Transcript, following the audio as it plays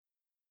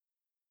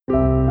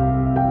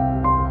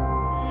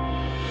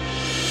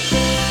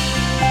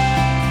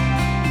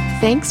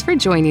Thanks for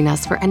joining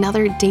us for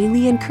another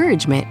daily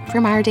encouragement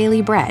from Our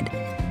Daily Bread.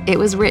 It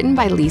was written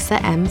by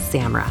Lisa M.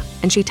 Samra,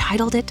 and she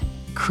titled it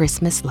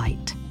Christmas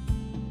Light.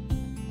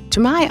 To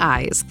my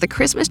eyes, the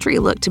Christmas tree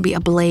looked to be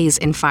ablaze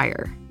in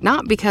fire,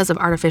 not because of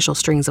artificial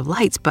strings of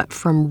lights, but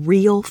from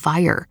real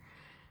fire.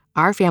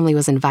 Our family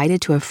was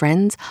invited to a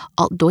friend's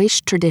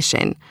Altdeutsche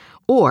Tradition,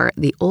 or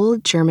the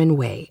Old German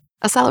Way,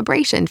 a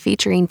celebration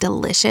featuring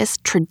delicious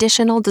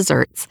traditional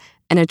desserts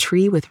and a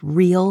tree with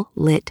real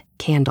lit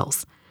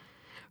candles.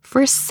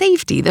 For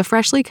safety, the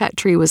freshly cut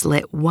tree was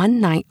lit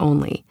one night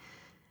only.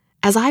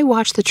 As I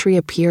watched the tree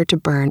appear to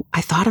burn,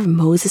 I thought of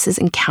Moses'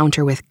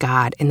 encounter with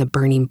God in the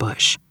burning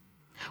bush.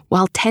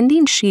 While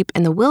tending sheep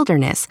in the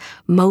wilderness,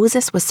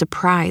 Moses was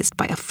surprised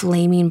by a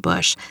flaming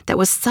bush that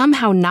was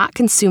somehow not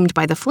consumed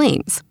by the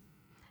flames.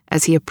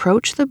 As he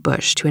approached the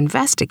bush to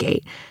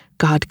investigate,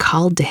 God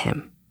called to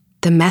him.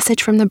 The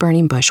message from the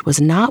burning bush was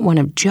not one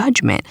of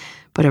judgment,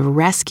 but of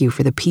rescue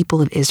for the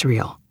people of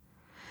Israel.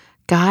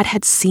 God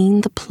had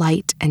seen the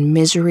plight and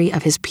misery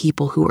of his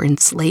people who were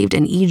enslaved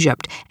in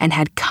Egypt and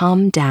had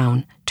come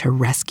down to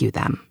rescue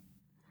them.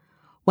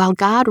 While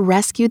God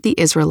rescued the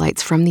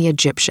Israelites from the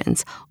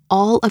Egyptians,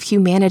 all of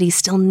humanity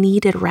still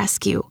needed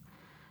rescue,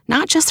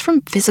 not just from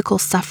physical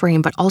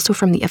suffering, but also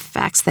from the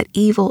effects that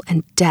evil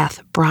and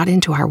death brought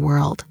into our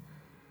world.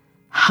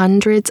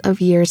 Hundreds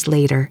of years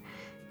later,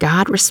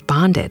 God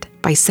responded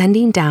by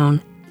sending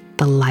down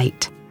the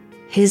light,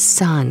 his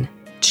son,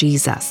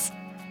 Jesus,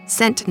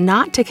 sent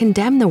not to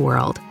condemn the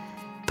world,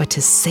 but to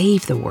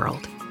save the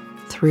world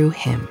through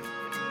him.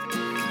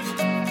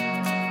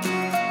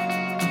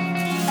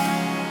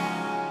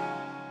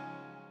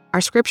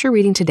 Our scripture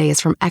reading today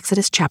is from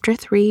Exodus chapter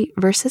 3,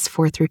 verses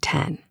 4 through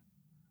 10.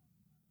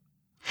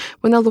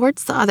 When the Lord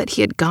saw that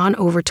he had gone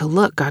over to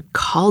look, God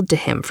called to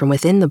him from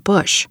within the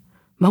bush,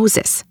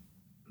 "Moses,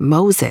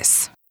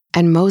 Moses."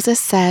 And Moses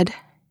said,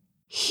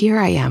 "Here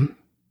I am."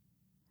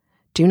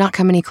 "Do not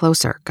come any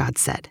closer," God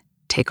said.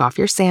 "Take off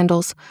your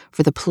sandals,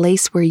 for the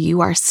place where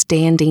you are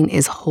standing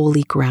is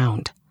holy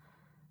ground."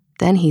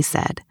 Then he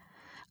said,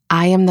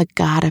 "I am the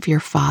God of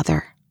your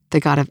father, the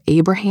God of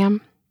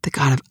Abraham, the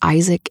God of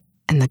Isaac,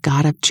 and the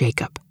God of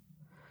Jacob."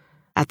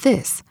 At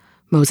this,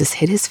 Moses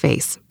hid his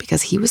face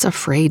because he was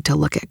afraid to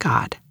look at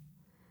God.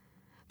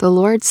 The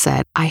Lord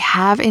said, "I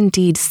have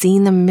indeed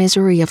seen the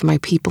misery of my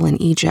people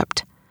in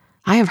Egypt.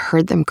 I have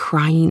heard them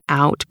crying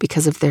out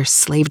because of their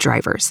slave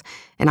drivers,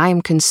 and I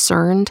am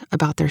concerned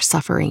about their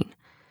suffering.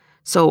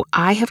 So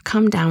I have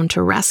come down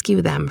to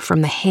rescue them from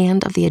the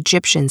hand of the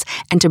Egyptians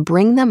and to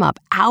bring them up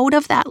out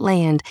of that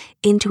land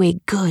into a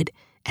good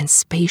and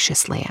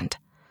spacious land,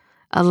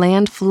 a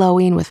land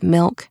flowing with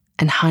milk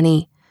and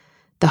honey,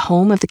 the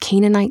home of the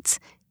Canaanites,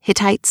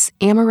 Hittites,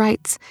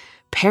 Amorites,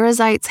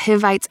 Perizzites,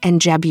 Hivites,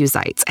 and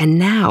Jebusites. And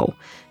now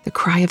the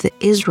cry of the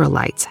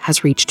Israelites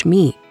has reached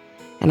me,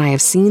 and I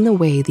have seen the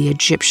way the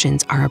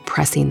Egyptians are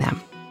oppressing them.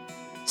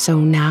 So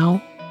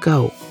now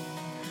go.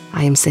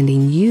 I am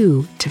sending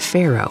you to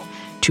Pharaoh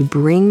to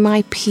bring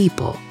my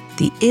people,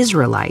 the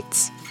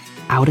Israelites,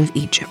 out of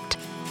Egypt."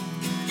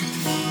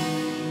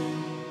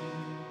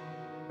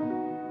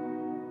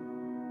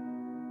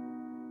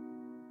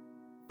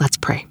 Let's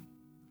pray.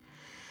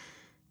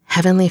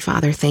 Heavenly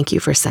Father, thank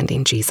you for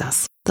sending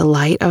Jesus, the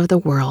light of the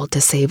world,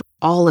 to save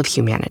all of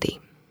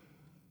humanity.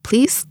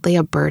 Please lay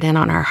a burden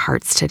on our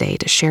hearts today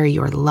to share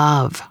your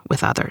love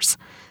with others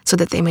so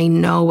that they may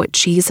know what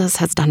Jesus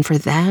has done for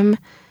them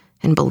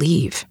and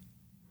believe.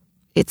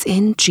 It's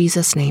in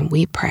Jesus' name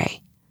we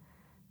pray.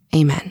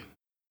 Amen.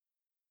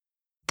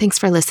 Thanks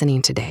for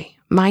listening today.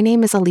 My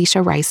name is Alicia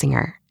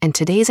Reisinger, and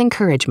today's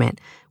encouragement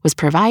was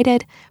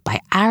provided by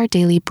Our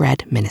Daily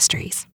Bread Ministries.